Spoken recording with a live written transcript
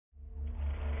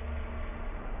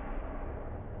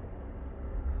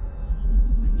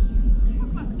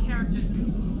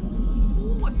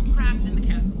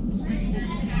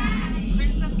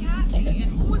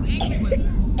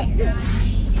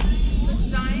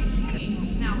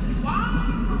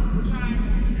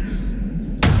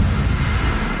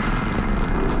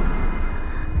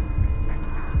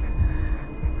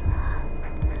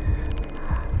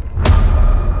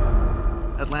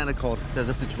really cold. There's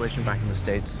a situation back in the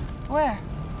States. Where?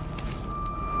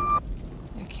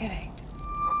 You're kidding.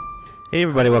 Hey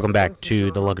everybody, welcome back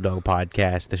to the Lug Dog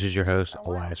Podcast. This is your host,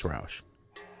 Elias Roush.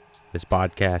 This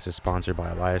podcast is sponsored by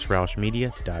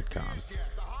EliasRoushMedia.com.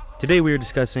 Today we are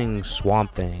discussing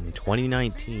Swamp Thing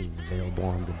 2019, available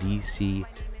on the DC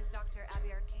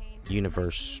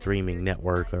Universe streaming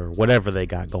network, or whatever they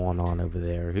got going on over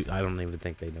there. I don't even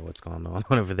think they know what's going on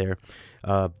over there.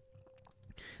 The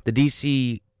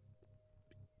DC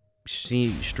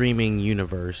streaming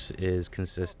universe is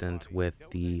consistent with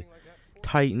the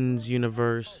Titans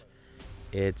universe.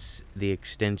 It's the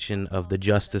extension of the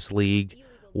Justice League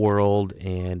world,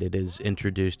 and it has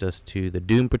introduced us to the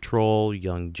Doom Patrol,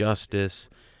 Young Justice,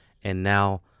 and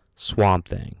now Swamp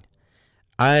Thing.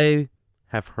 I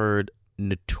have heard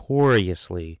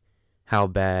notoriously how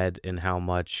bad and how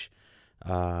much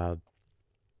the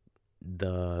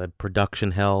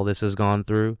production hell this has gone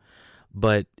through,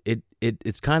 but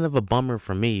it's kind of a bummer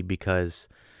for me because,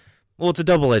 well, it's a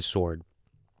double-edged sword.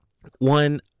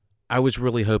 One, I was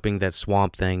really hoping that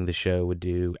Swamp Thing, the show, would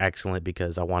do excellent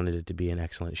because I wanted it to be an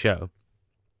excellent show.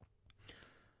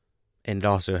 And it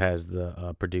also has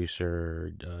the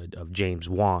producer of James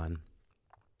Wan,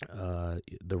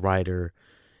 the writer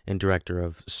and director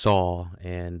of Saw,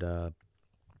 and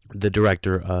the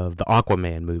director of the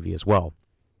Aquaman movie as well.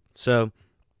 So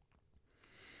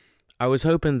I was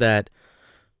hoping that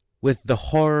with the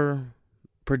horror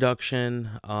production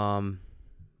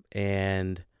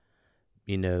and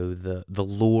you know, the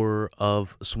lure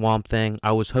of Swamp Thing,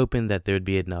 I was hoping that there'd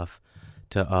be enough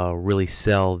to really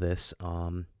sell this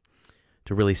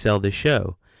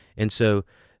show. And so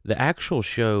the actual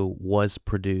show was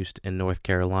produced in North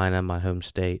Carolina, my home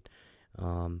state.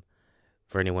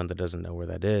 For anyone that doesn't know where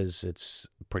that is, it's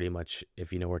pretty much,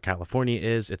 if you know where California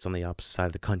is, it's on the opposite side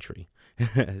of the country.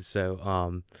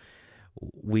 So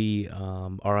we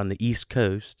are on the East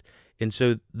Coast. And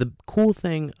so the cool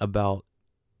thing about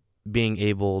being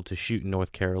able to shoot in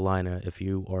North Carolina, if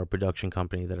you are a production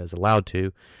company that is allowed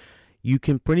to, you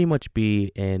can pretty much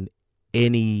be in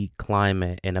any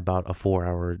climate in about a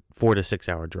 4 to 6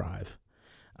 hour drive.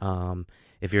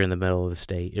 If you're in the middle of the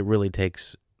state, it really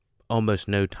takes almost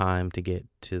no time to get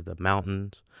to the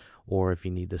mountains, or if you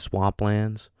need the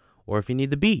swamplands, or if you need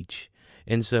the beach.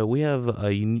 And so we have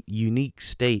a unique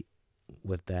state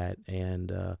with that,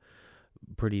 and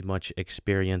pretty much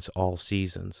experience all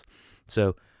seasons.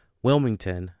 So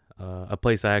Wilmington, a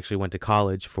place I actually went to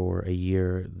college for a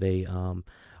year, they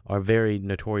are very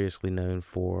notoriously known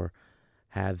for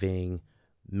having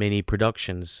many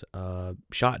productions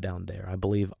shot down there. I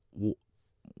believe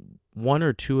one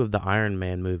or two of the Iron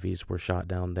Man movies were shot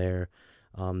down there.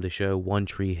 The show One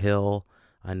Tree Hill,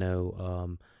 I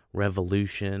know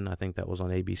Revolution, I think that was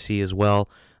on ABC as well.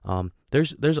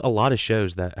 There's a lot of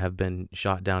shows that have been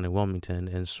shot down in Wilmington,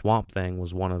 and Swamp Thing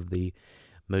was one of the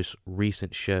most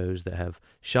recent shows that have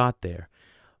shot there.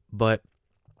 But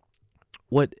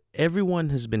what everyone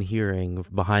has been hearing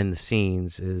behind the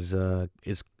scenes is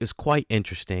quite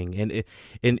interesting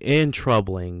and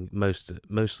troubling,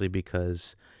 mostly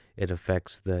because it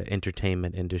affects the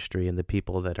entertainment industry and the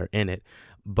people that are in it.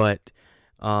 But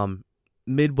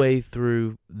midway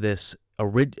through this,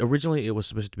 originally it was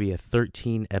supposed to be a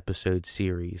 13 episode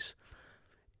series.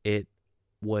 It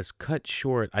was cut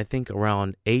short, I think,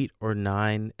 around 8 or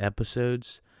 9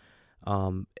 episodes.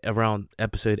 Around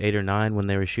episode 8 or 9, when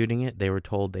they were shooting it, they were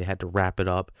told they had to wrap it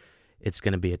up. It's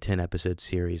going to be a 10 episode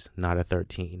series, not a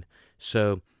 13.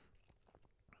 So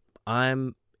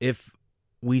if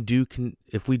we do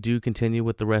continue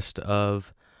with the rest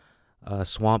of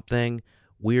Swamp Thing,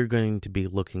 we're going to be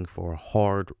looking for a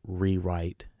hard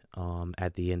rewrite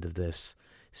at the end of this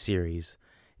series.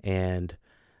 And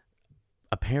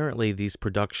apparently these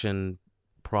production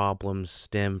problems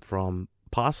stem from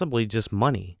possibly just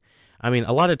money. I mean,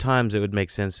 a lot of times it would make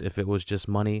sense if it was just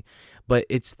money, but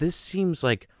this seems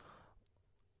like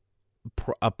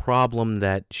a problem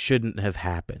that shouldn't have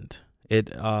happened.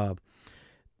 A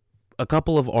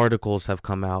couple of articles have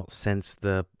come out since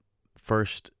the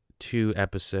first 2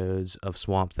 episodes of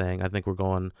Swamp Thing. I think we're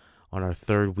going on our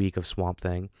 3rd week of Swamp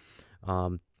Thing.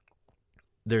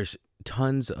 There's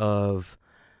tons of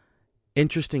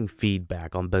interesting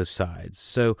feedback on both sides.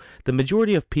 So the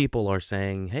majority of people are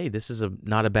saying, hey, this is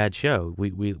not a bad show.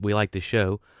 We like the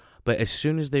show. But as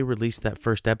soon as they released that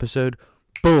first episode,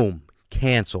 boom,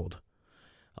 canceled.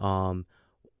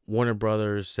 Warner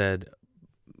Brothers said,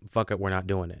 fuck it, we're not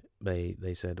doing it.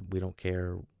 They said, we don't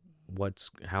care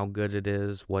how good it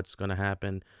is, what's going to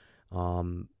happen.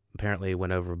 Apparently it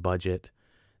went over budget.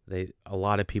 A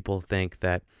lot of people think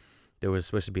that there was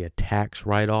supposed to be a tax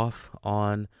write-off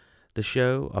on the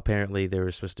show. Apparently, there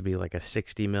was supposed to be like a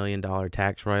 $60 million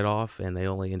tax write-off, and they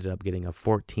only ended up getting a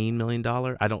 $14 million.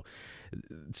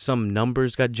 Some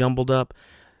numbers got jumbled up.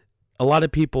 A lot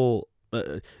of people,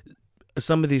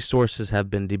 some of these sources have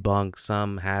been debunked,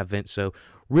 some haven't. So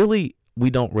really, we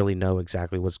don't really know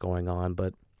exactly what's going on,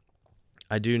 but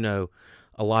I do know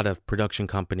a lot of production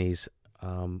companies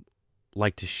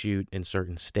like to shoot in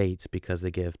certain states because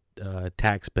they give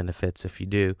tax benefits if you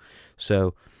do.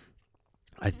 So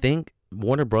I think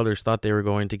Warner Brothers thought they were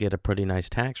going to get a pretty nice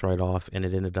tax write-off, and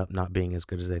it ended up not being as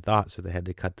good as they thought, so they had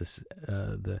to cut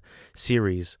the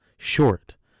series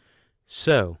short.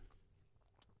 So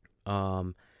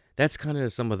that's kind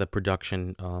of some of the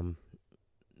production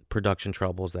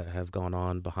troubles that have gone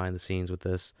on behind the scenes with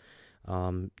this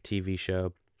TV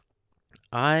show.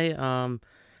 I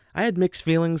had mixed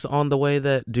feelings on the way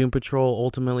that Doom Patrol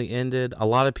ultimately ended. A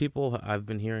lot of people I've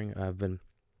been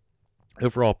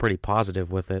overall pretty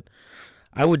positive with it.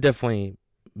 I would definitely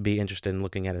be interested in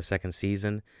looking at a second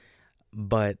season,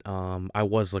 but I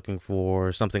was looking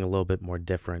for something a little bit more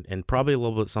different, and probably a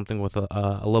little bit something with a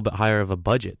little bit higher of a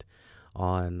budget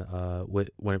on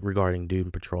regarding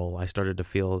Doom Patrol. I started to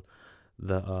feel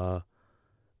the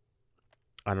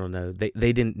I don't know, they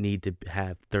didn't need to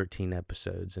have 13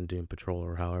 episodes in Doom Patrol,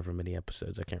 or however many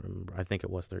episodes. I can't remember. I think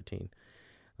it was 13.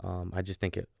 I just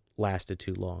think it lasted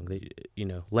too long.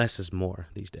 Less is more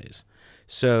these days.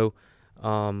 So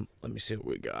let me see what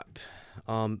we got.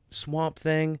 Swamp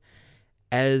Thing,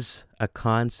 as a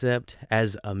concept,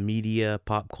 as a media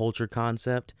pop culture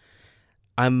concept,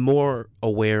 I'm more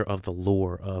aware of the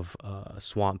lore of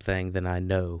Swamp Thing than I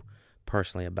know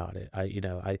personally about it.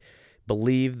 I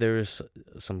believe there's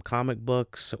some comic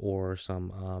books or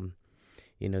some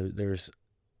there's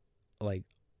like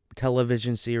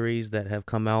television series that have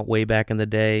come out way back in the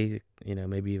day,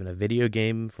 maybe even a video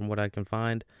game from what I can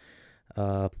find.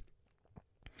 Let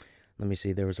me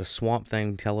see, there was a Swamp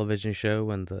Thing television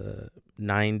show in the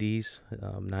 90s,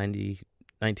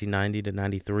 1990 to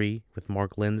 93 with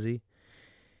Mark Lindsay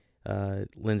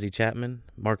Chapman,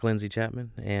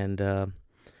 and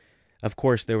of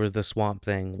course there was the Swamp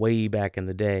Thing way back in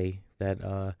the day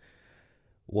that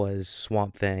was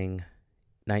Swamp Thing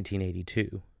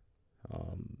 1982.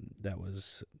 That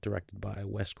was directed by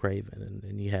Wes Craven,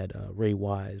 and you had Ray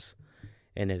Wise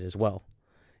in it as well,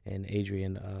 and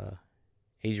Adrienne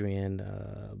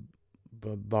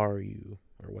Barbeau,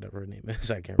 or whatever her name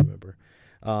is. I can't remember.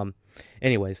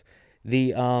 Anyways,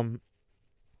 the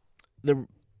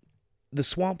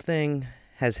Swamp Thing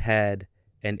has had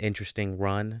an interesting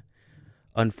run.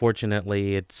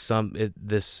 Unfortunately,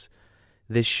 this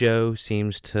show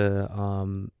seems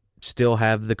to still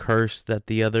have the curse that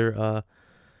the other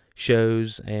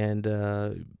shows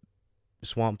and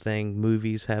Swamp Thing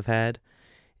movies have had.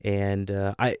 And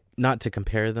I, not to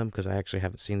compare them because I actually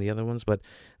haven't seen the other ones, but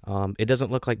it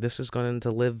doesn't look like this is going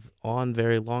to live on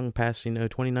very long past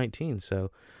 2019.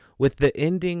 So with the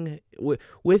ending,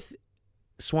 with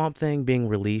Swamp Thing being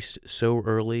released so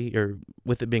early, or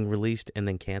with it being released and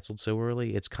then canceled so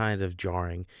early, it's kind of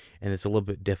jarring and it's a little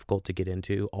bit difficult to get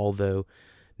into. Although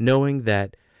knowing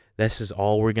that this is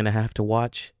all we're going to have to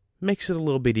watch makes it a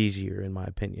little bit easier, in my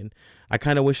opinion. I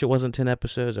kind of wish it wasn't 10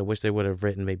 episodes. I wish they would have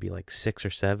written maybe like 6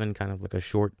 or 7, kind of like a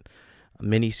short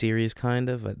mini series kind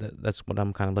of. That's what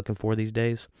I'm kind of looking for these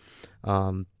days.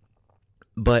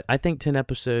 But I think 10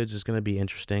 episodes is going to be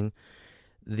interesting.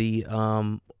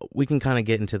 We can kind of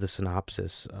get into the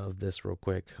synopsis of this real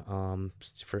quick,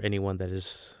 for anyone that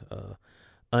is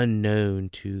unknown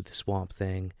to the Swamp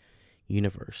Thing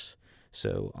universe.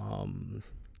 So,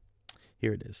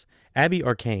 here it is. Abby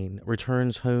Arcane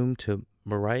returns home to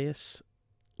Marias,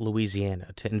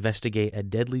 Louisiana, to investigate a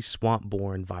deadly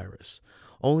swamp-borne virus,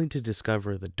 only to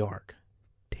discover the dark,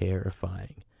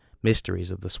 terrifying mysteries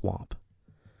of the swamp.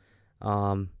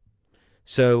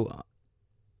 So,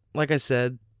 like I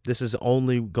said, this is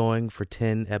only going for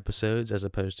 10 episodes as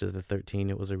opposed to the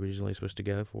 13 it was originally supposed to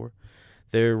go for.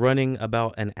 They're running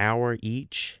about an hour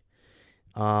each.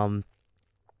 The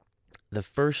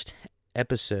first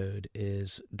episode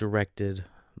is directed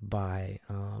by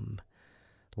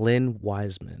Len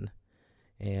Wiseman,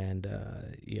 and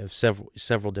you have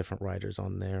several different writers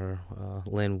on there.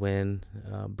 Len Wein,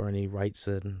 Bernie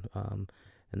Wrightson, and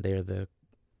they're the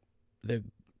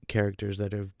characters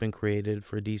that have been created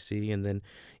for DC. And then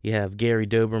you have Gary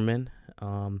Doberman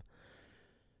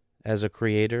as a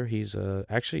creator. He's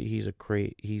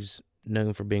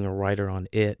known for being a writer on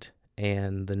It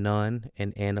and The Nun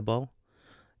and Annabelle.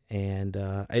 And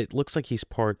it looks like he's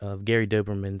part of, Gary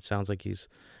Doberman sounds like he's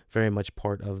very much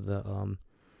part of the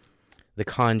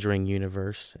Conjuring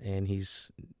universe, and he's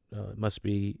must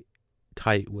be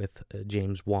tight with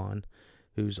James Wan,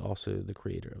 who's also the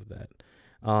creator of that.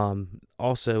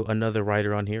 Also, another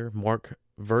writer on here, Mark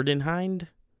Verdenhind.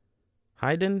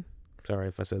 Hayden? Sorry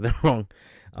if I said that wrong.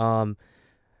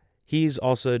 He's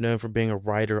also known for being a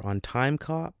writer on Time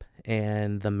Cop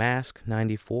and The Mask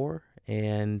 94,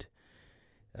 and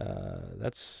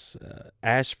that's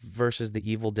Ash versus the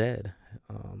Evil Dead.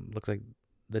 Looks like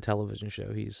the television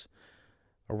show. He's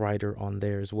a writer on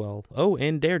there as well. Oh,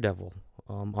 and Daredevil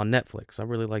on Netflix. I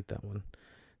really like that one.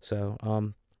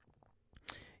 So,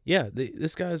 yeah,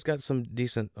 this guy's got some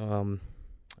decent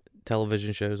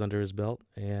television shows under his belt.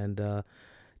 And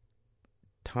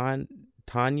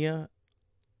Tanya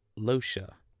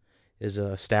Losha is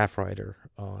a staff writer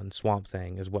on Swamp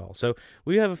Thing as well. So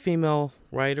we have a female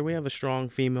writer. We have a strong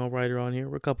female writer on here.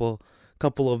 We're a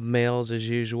couple of males as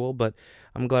usual, but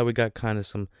I'm glad we got kind of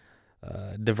some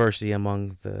diversity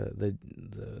among the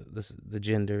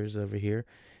genders over here.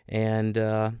 And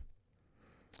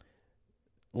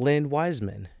Len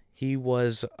Wiseman, he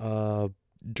was a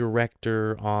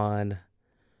director on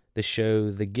the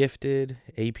show The Gifted,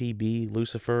 APB,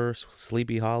 Lucifer,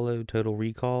 Sleepy Hollow, Total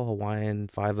Recall, Hawaiian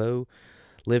 5-0,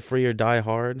 Live Free or Die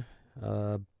Hard,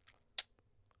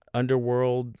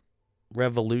 Underworld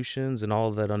Revolutions, and all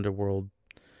of that Underworld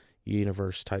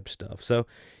universe type stuff. So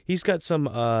he's got some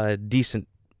decent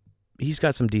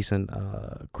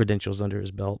credentials under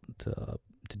his belt to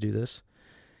do this.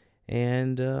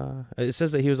 And it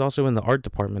says that he was also in the art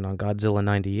department on Godzilla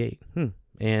 98.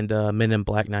 And Men in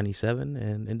Black 97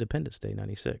 and Independence Day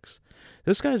 96.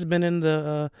 This guy's been in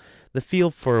the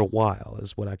field for a while,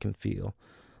 is what I can feel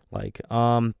like.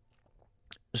 So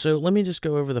let me just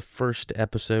go over the first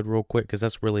episode real quick, because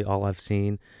that's really all I've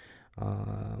seen.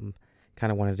 Kind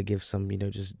of wanted to give some,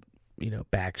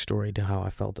 backstory to how I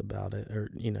felt about it,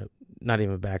 or not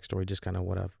even backstory, just kind of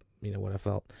what I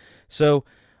felt. So,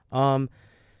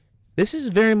 this is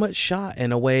very much shot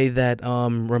in a way that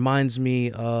reminds me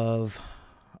of.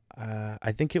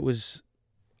 I think it was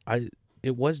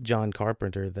John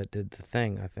Carpenter that did The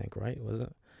Thing, I think, right? Was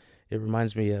it? It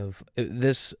reminds me of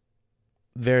this.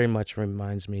 Very much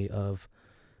reminds me of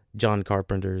John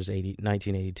Carpenter's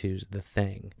 1982's The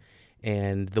Thing,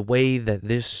 and the way that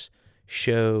this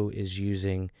show is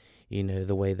using,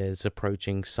 the way that it's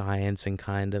approaching science in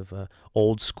kind of a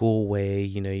old school way.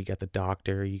 You got the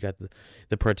doctor, you got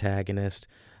the protagonist,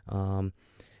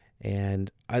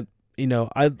 and I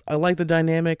like the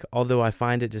dynamic, although I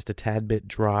find it just a tad bit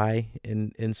dry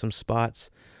in some spots.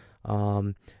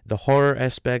 The horror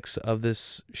aspects of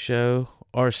this show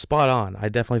are spot on. I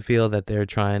definitely feel that they're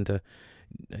trying to,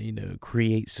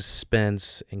 create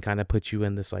suspense and kind of put you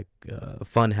in this like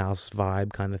funhouse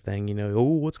vibe kind of thing. Oh,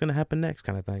 what's going to happen next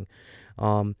kind of thing.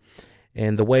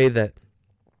 And the way that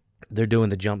they're doing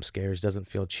the jump scares doesn't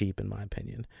feel cheap in my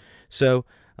opinion. So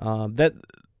that.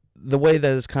 The way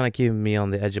that is kind of keeping me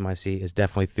on the edge of my seat is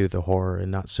definitely through the horror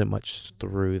and not so much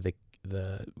through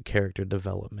the character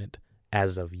development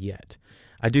as of yet.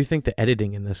 I do think the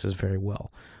editing in this is very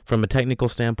well. From a technical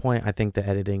standpoint, I think the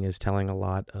editing is telling a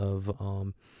lot of,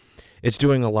 it's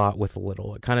doing a lot with a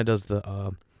little. It kind of does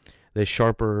the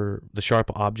sharp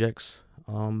objects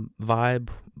vibe.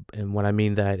 And when I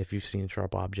mean that, if you've seen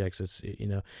Sharp Objects, it's,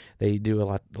 they do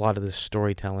a lot of the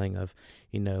storytelling of,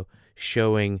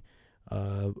 showing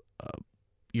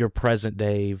your present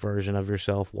day version of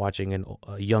yourself watching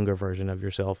a younger version of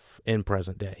yourself in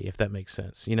present day, if that makes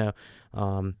sense.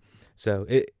 So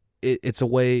it's a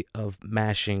way of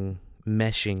meshing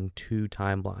two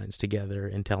timelines together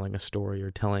and telling a story,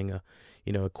 or telling a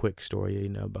quick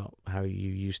story, about how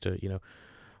you used to,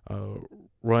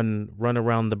 run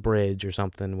around the bridge or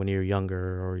something when you were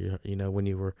younger, or when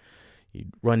you'd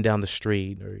run down the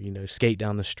street, or skate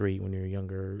down the street when you were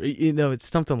younger. It's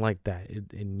something like that,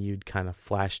 and you'd kind of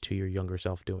flash to your younger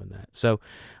self doing that. So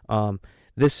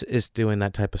this is doing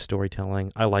that type of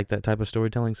storytelling. I like that type of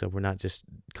storytelling, so we're not just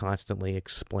constantly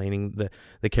explaining,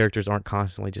 the characters aren't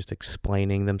constantly just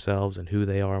explaining themselves and who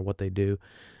they are, what they do.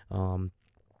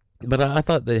 But I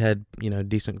thought they had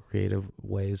decent creative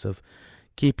ways of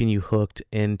keeping you hooked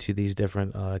into these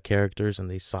different characters and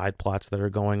these side plots that are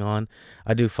going on.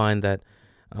 I do find that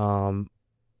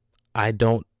I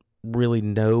don't really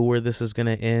know where this is going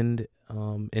to end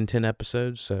in 10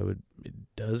 episodes, so it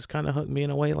does kind of hook me in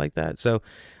a way like that. So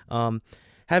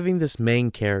having this main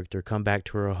character come back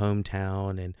to her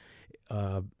hometown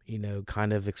and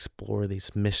kind of explore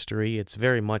this mystery, it's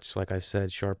very much, like I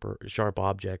said, Sharp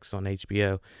Objects on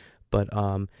HBO, but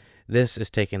this is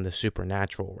taking the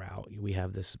supernatural route. We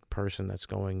have this person that's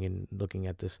going and looking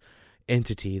at this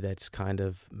entity that's kind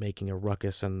of making a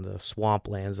ruckus in the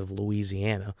swamplands of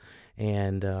Louisiana,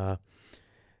 and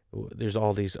there's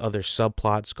all these other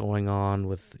subplots going on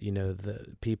with,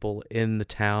 the people in the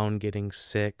town getting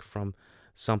sick from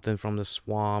something from the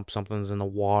swamp, something's in the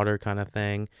water kind of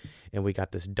thing. And we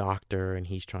got this doctor and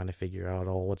he's trying to figure out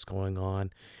all what's going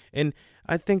on. And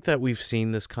I think that we've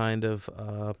seen this kind of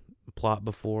plot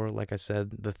before. Like I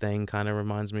said, The Thing kind of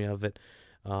reminds me of it.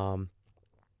 And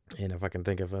if I can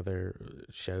think of other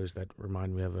shows that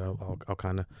remind me of it, I'll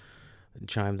kind of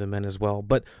chime them in as well.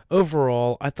 But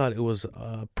overall, I thought it was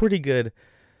a pretty good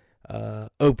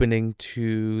opening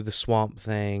to the Swamp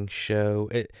Thing show.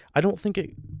 I don't think it,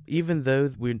 even though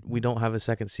we don't have a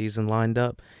second season lined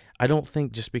up, I don't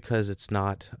think just because it's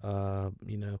not,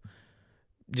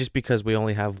 just because we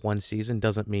only have one season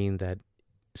doesn't mean that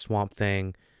Swamp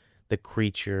Thing, the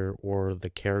creature or the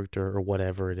character or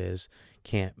whatever it is,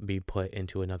 can't be put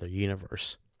into another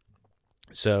universe.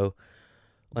 So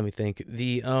let me think.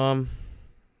 The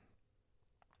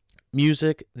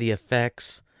music, the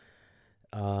effects,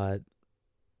 the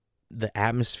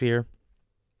atmosphere,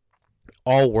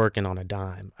 all working on a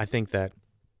dime. I think that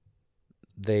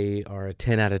they are a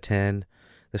 10 out of 10.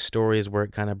 The story is where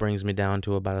it kind of brings me down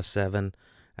to about a 7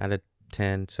 out of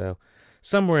 10. So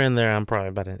somewhere in there, I'm probably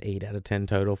about an 8 out of 10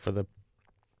 total for the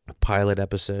pilot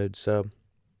episode. So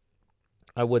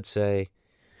I would say,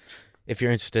 if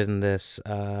you're interested in this,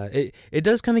 it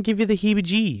does kind of give you the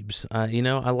heebie-jeebs.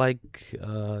 I like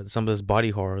some of this body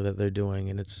horror that they're doing,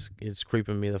 and it's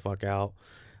creeping me the fuck out.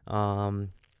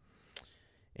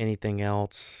 Anything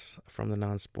else from the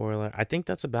non-spoiler? I think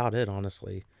that's about it,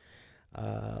 honestly.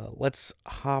 Let's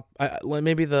hop.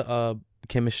 Maybe the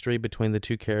chemistry between the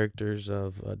two characters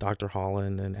of Dr.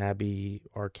 Holland and Abby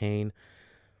Arcane.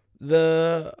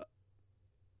 The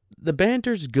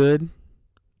banter's good.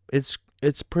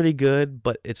 It's pretty good,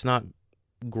 but it's not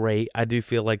great. I do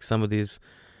feel like some of these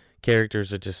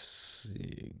characters are just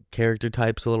character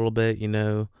types a little bit,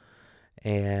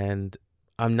 and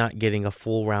I'm not getting a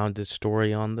full rounded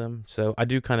story on them. So I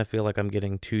do kind of feel like I'm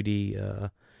getting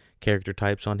 2D character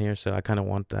types on here, so I kind of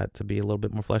want that to be a little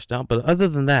bit more fleshed out. But other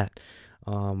than that,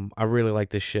 I really like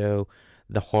this show.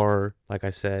 The horror, like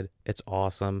I said, it's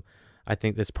awesome. I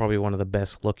think that's probably one of the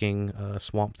best looking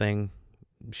Swamp Thing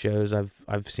shows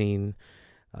I've seen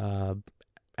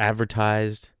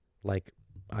advertised. Like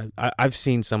I've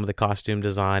seen some of the costume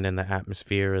design and the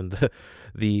atmosphere and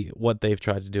the what they've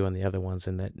tried to do in the other ones,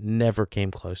 and that never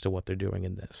came close to what they're doing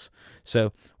in this.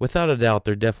 So without a doubt,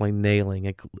 they're definitely nailing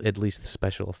at least the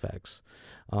special effects.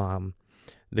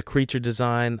 The creature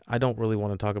design, I don't really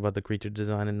want to talk about the creature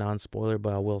design in non-spoiler,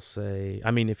 but I will say,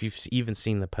 I mean, if you've even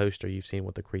seen the poster, you've seen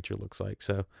what the creature looks like.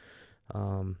 So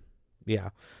yeah.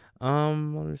 Let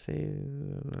me see.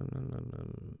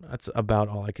 That's about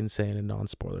all I can say in a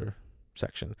non-spoiler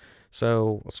section.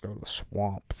 So let's go to the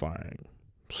Swamp Thing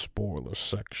spoiler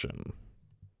section,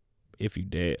 if you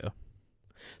dare.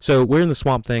 So we're in the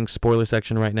Swamp Thing spoiler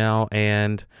section right now,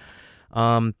 and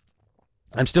I'm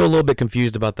still a little bit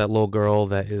confused about that little girl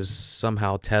that is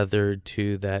somehow tethered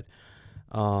to that,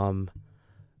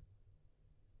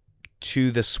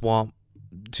 to the swamp,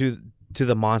 to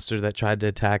the monster that tried to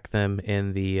attack them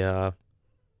in the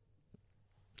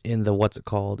what's it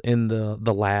called, in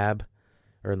the lab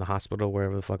or in the hospital,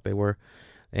 wherever the fuck they were.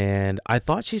 And I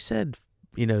thought she said,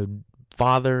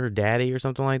 father, daddy or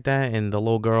something like that, and the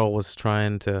little girl was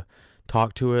trying to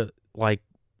talk to it like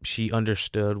she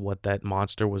understood what that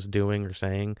monster was doing or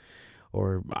saying.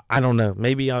 Or I don't know,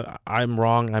 maybe I'm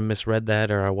wrong, I misread that,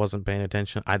 or I wasn't paying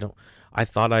attention. I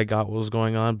thought I got what was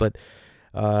going on, but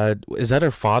is that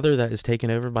her father that is taken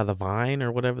over by the vine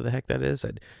or whatever the heck that is?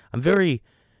 I'm very,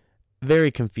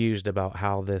 very confused about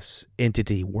how this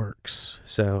entity works.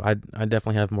 So I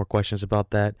definitely have more questions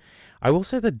about that. I will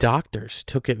say the doctors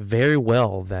took it very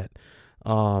well that,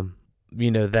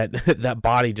 that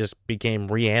body just became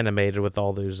reanimated with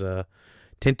all those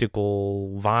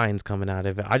tentacle vines coming out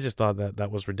of it. I just thought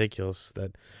that was ridiculous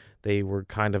that they were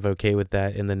kind of okay with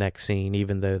that in the next scene,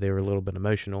 even though they were a little bit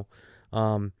emotional.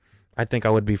 I think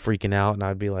I would be freaking out, and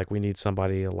I'd be like, we need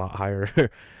somebody a lot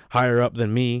higher up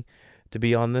than me to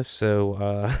be on this.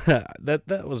 So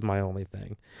that was my only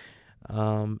thing.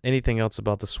 Anything else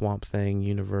about the Swamp Thing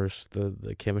universe,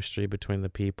 the chemistry between the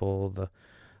people,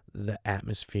 the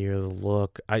atmosphere, the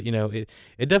look, it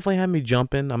definitely had me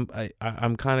jumping.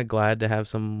 I'm kind of glad to have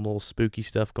some little spooky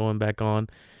stuff going back on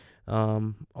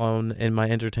in my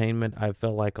entertainment. I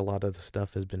felt like a lot of the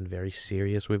stuff has been very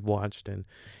serious we've watched, and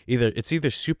it's either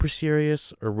super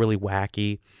serious or really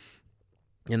wacky,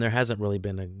 and there hasn't really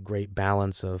been a great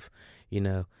balance of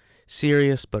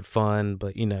serious but fun,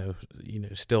 but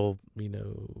still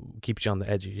keeps you on the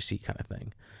edge of your seat kind of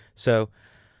thing. So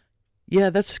yeah,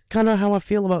 that's kind of how I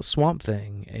feel about Swamp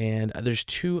Thing. And there's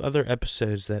 2 other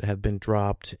episodes that have been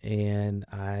dropped, and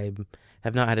I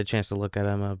have not had a chance to look at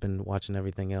them. I've been watching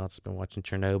everything else. Been watching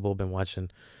Chernobyl. Been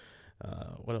watching,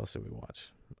 what else did we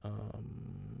watch?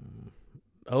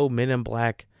 Men in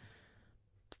Black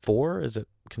 4. Is it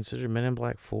considered Men in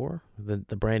Black 4?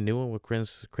 The brand new one with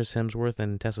Chris Hemsworth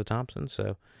and Tessa Thompson.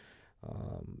 So,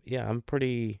 yeah, I'm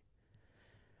pretty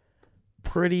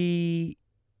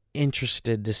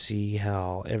interested to see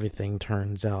how everything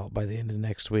turns out by the end of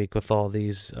next week with all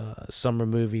these summer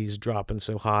movies dropping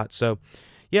so hot. So,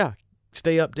 yeah,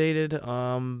 stay updated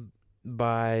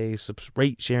by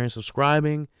rate, sharing,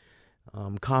 subscribing.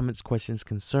 Comments, questions,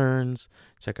 concerns.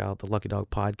 Check out the Lucky Dog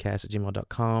Podcast at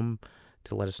gmail.com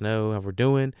to let us know how we're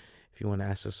doing. If you want to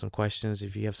ask us some questions,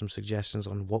 if you have some suggestions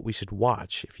on what we should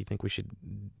watch, if you think we should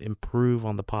improve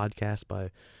on the podcast by,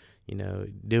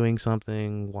 doing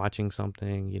something, watching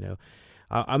something,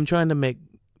 I'm trying to make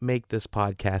this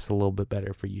podcast a little bit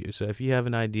better for you. So if you have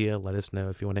an idea, let us know.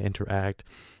 If you want to interact,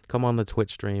 come on the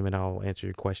Twitch stream and I'll answer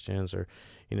your questions, or,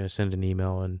 send an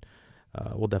email, and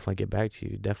we'll definitely get back to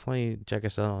you. Definitely check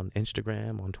us out on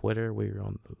Instagram, on Twitter. We're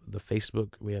on the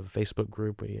Facebook. We have a Facebook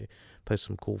group. We post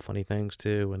some cool, funny things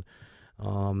too. And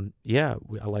I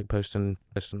like posting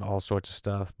all sorts of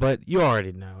stuff. But you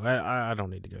already know. I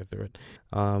don't need to go through it.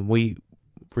 We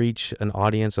reach an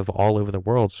audience of all over the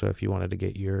world. So if you wanted to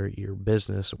get your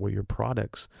business or your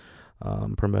products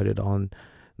promoted on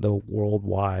the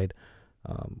worldwide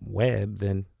web,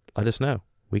 then let us know.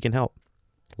 We can help.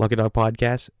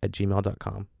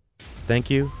 LuckyDogPodcast@gmail.com. Thank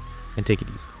you, and take it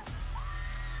easy.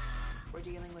 We're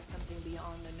dealing with something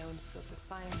beyond the known scope of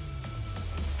science.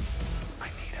 I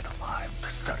need it alive to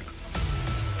study.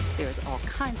 There's all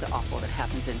kinds of awful that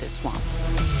happens in this swamp.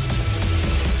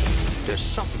 There's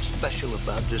something special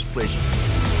about this place.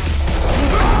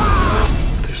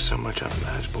 There's so much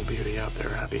unimaginable beauty out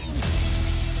there, Abby.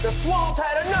 The swamp's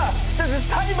had enough! This is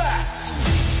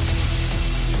payback!